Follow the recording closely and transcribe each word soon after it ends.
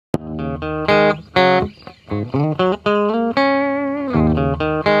Hey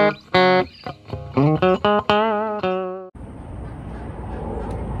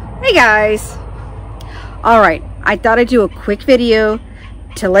guys! Alright, I thought I'd do a quick video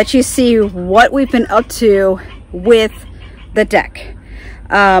to let you see what we've been up to with the deck.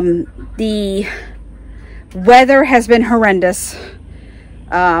 The weather has been horrendous.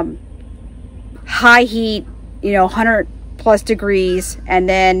 High heat, you know, 100 plus degrees, and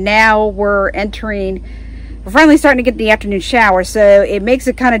then now we're finally starting to get the afternoon shower, so it makes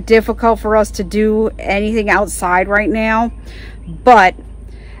it kind of difficult for us to do anything outside right now. But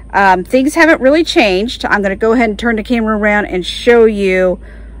things haven't really changed. I'm going to go ahead and turn the camera around and show you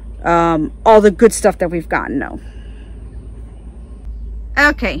all the good stuff that we've gotten though.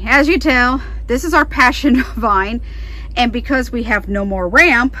 Okay, as you tell, this is our passion vine, and because we have no more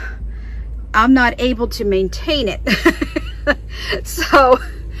ramp, I'm not able to maintain it. So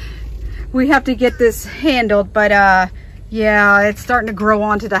we have to get this handled, but yeah, it's starting to grow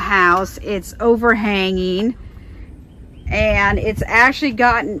onto the house. It's overhanging, and it's actually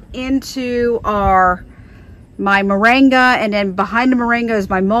gotten into my moringa, and then behind the moringa is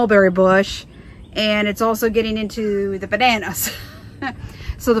my mulberry bush, and it's also getting into the bananas.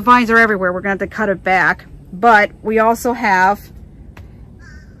 So the vines are everywhere. We're gonna have to cut it back, but we also have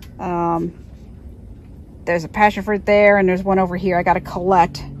there's a passion fruit there, and there's one over here I got to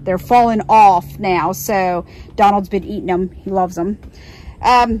collect. They're falling off now, so Donald's been eating them. He loves them.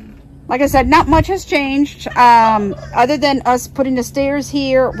 Like I said, not much has changed other than us putting the stairs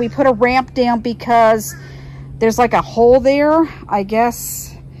here. We put a ramp down because there's like a hole there, I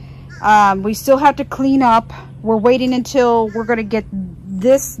guess. We still have to clean up. We're waiting until we're going to get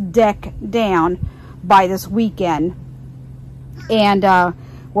this deck down by this weekend, and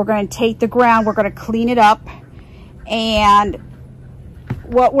we're going to take the ground, we're going to clean it up, and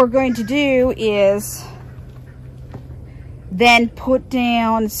what we're going to do is then put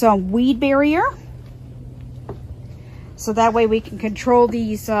down some weed barrier, so that way we can control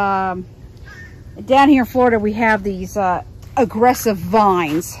these. Down here in Florida, we have these aggressive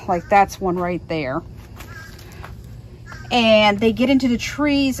vines, like that's one right there, and they get into the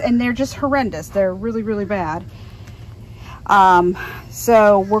trees and they're just horrendous. They're really, really bad.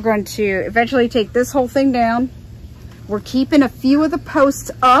 So we're going to eventually take this whole thing down. We're keeping a few of the posts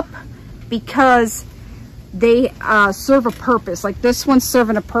up because they serve a purpose. Like this one's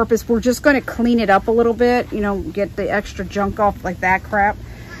serving a purpose. We're just going to clean it up a little bit, you know, get the extra junk off, like that crap.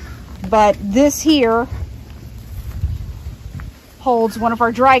 But this here holds one of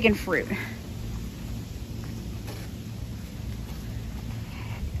our dragon fruit.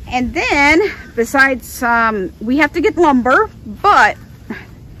 And then, besides, we have to get lumber, but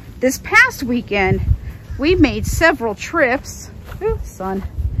this past weekend, we made several trips. Ooh, son.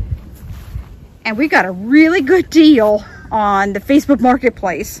 And we got a really good deal on the Facebook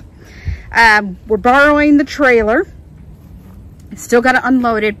Marketplace. We're borrowing the trailer. Still got to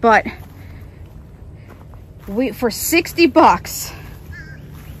unload it, but for 60 bucks,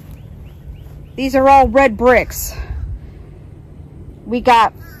 these are all red bricks. We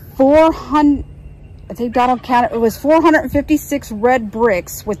got 400, I think Donald counted, it was 456 red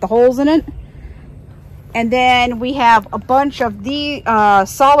bricks with the holes in it. And then we have a bunch of the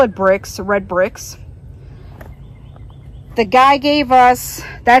solid bricks, red bricks. The guy gave us,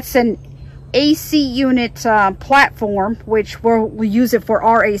 that's an AC unit platform, which we'll use it for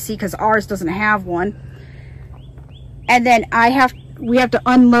our AC because ours doesn't have one. And then we have to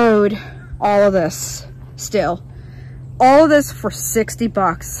unload all of this still. All of this for 60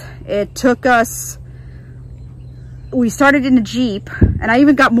 bucks. It took us, we started in the Jeep, and I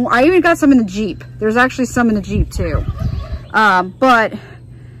even got more. I even got some in the Jeep. There's actually some in the Jeep too. But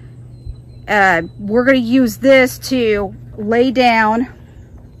we're going to use this to lay down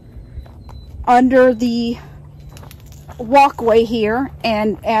under the walkway here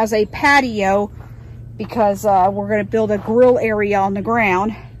and as a patio, because we're going to build a grill area on the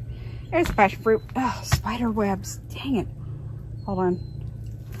ground. There's passion fruit. Oh, spider webs. Dang it. Hold on.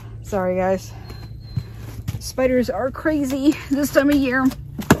 Sorry, guys. Spiders are crazy this time of year.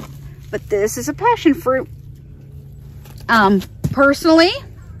 But this is a passion fruit. Personally,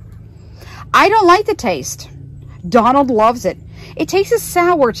 I don't like the taste. Donald loves it. It tastes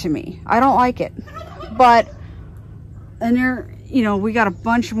sour to me. I don't like it. But, and there, you know, we got a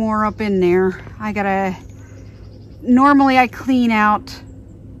bunch more up in there. Normally I clean out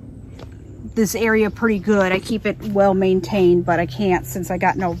this area pretty good. I keep it well maintained, but I can't since I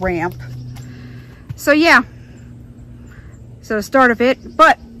got no ramp. So yeah, so the start of it.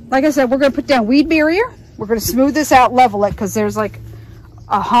 But like I said, we're going to put down weed barrier. We're going to smooth this out, level it, because there's like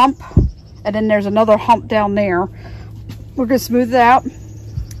a hump And then there's another hump down there. We're going to smooth it out.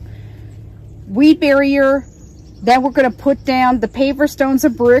 Weed barrier. Then we're going to put down the paver stones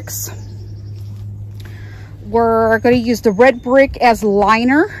and bricks. We're going to use the red brick as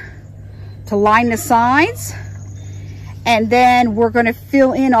liner to line the sides. And then we're going to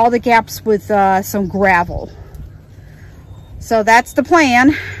fill in all the gaps with some gravel. So that's the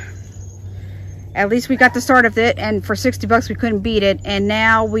plan. At least we got the start of it, and for 60 bucks we couldn't beat it. And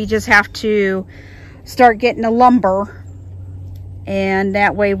now we just have to start getting the lumber, and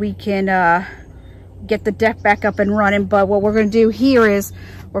that way we can get the deck back up and running. But what we're going to do here is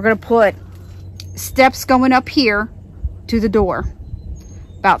we're going to put steps going up here to the door,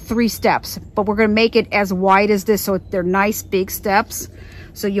 about 3 steps, but we're going to make it as wide as this, so they're nice big steps.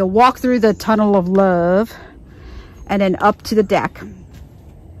 So you'll walk through the tunnel of love and then up to the deck.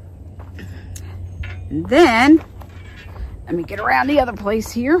 And then let me get around the other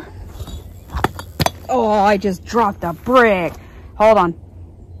place here. Oh, I just dropped a brick. Hold on.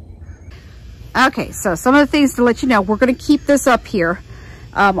 Okay, so some of the things to let you know, we're going to keep this up here,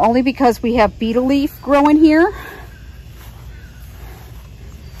 only because we have beetle leaf growing here.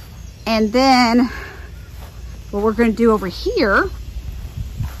 And then what we're going to do over here,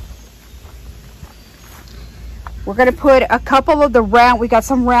 we're going to put a couple of the round, we got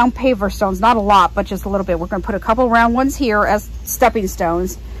some round paver stones, not a lot, but just a little bit. We're going to put a couple round ones here as stepping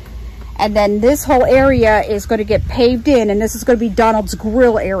stones. And then this whole area is going to get paved in, and this is going to be Donald's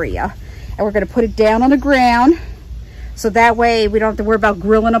grill area. And we're going to put it down on the ground, so that way we don't have to worry about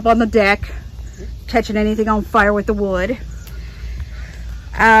grilling up on the deck, catching anything on fire with the wood.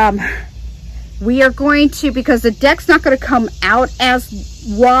 We are going to, because the deck's not going to come out as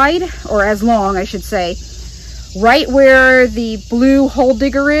wide, or as long, I should say, right where the blue hole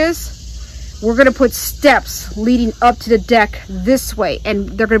digger is, we're going to put steps leading up to the deck this way, and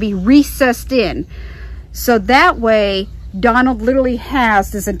they're going to be recessed in. So that way, Donald literally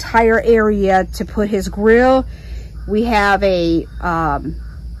has this entire area to put his grill. We have what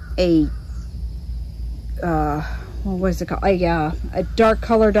is it called? A dark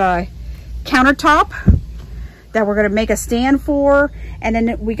colored countertop that we're going to make a stand for, and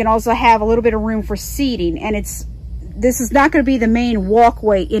then we can also have a little bit of room for seating. And this is not going to be the main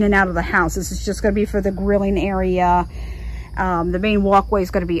walkway in and out of the house. This is just going to be for the grilling area. The main walkway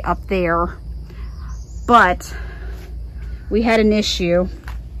is going to be up there, but we had an issue.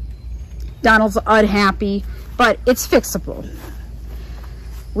 Donald's unhappy, but it's fixable.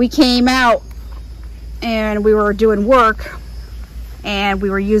 We came out and we were doing work, and we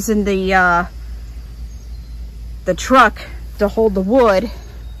were using the truck to hold the wood.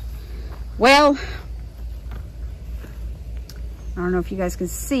 Well, I don't know if you guys can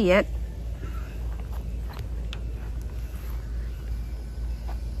see it.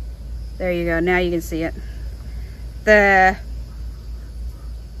 There you go, now you can see it. The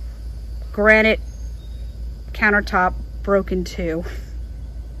granite countertop broke in 2.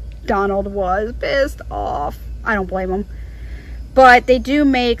 Donald was pissed off. I don't blame him. But they do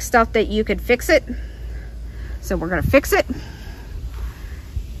make stuff that you could fix it. So we're going to fix it.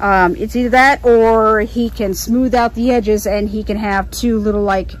 It's either that, or he can smooth out the edges and he can have 2 little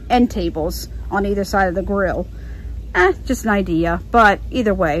like end tables on either side of the grill. Just an idea, but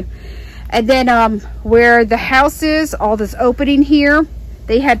either way. And then where the house is, all this opening here,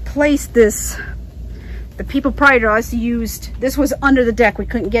 they had placed this, the people prior to us used, this was under the deck, we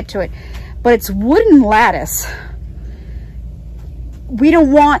couldn't get to it, but it's wooden lattice. We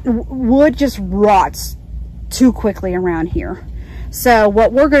don't want, wood just rots too quickly around here. So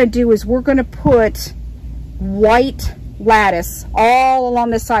what we're going to do is we're going to put white lattice all along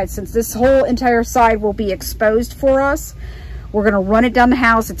the side. Since this whole entire side will be exposed for us, we're going to run it down the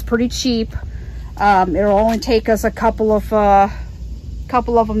house. It's pretty cheap. It'll only take us a couple of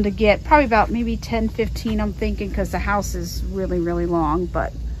them to get, probably about maybe 10, 15, I'm thinking, because the house is really, really long.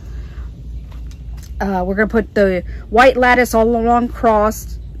 But we're going to put the white lattice all along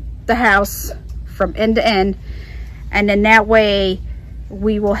across the house from end to end. And then that way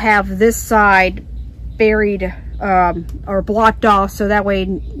we will have this side buried or blocked off. So that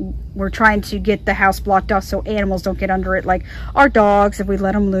way we're trying to get the house blocked off so animals don't get under it, like our dogs if we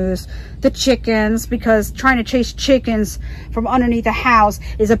let them loose, the chickens, because trying to chase chickens from underneath the house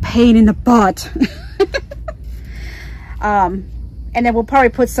is a pain in the butt. And then we'll probably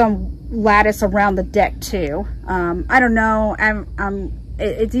put some lattice around the deck too. I don't know.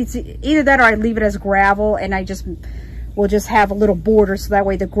 It's either that or I leave it as gravel, and we'll just have a little border so that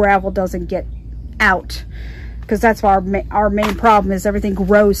way the gravel doesn't get out, because that's our main problem is everything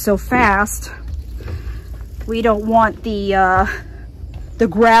grows so fast. We don't want the the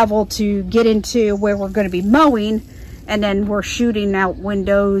gravel to get into where we're going to be mowing, and then we're shooting out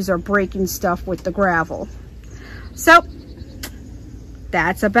windows or breaking stuff with the gravel. So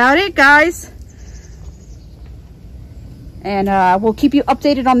that's about it, guys. And we'll keep you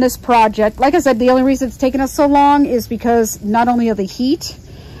updated on this project. Like I said, the only reason it's taken us so long is because not only of the heat,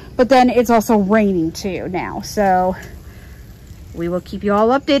 but then it's also raining too now. So we will keep you all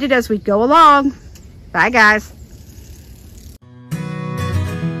updated as we go along. Bye, guys.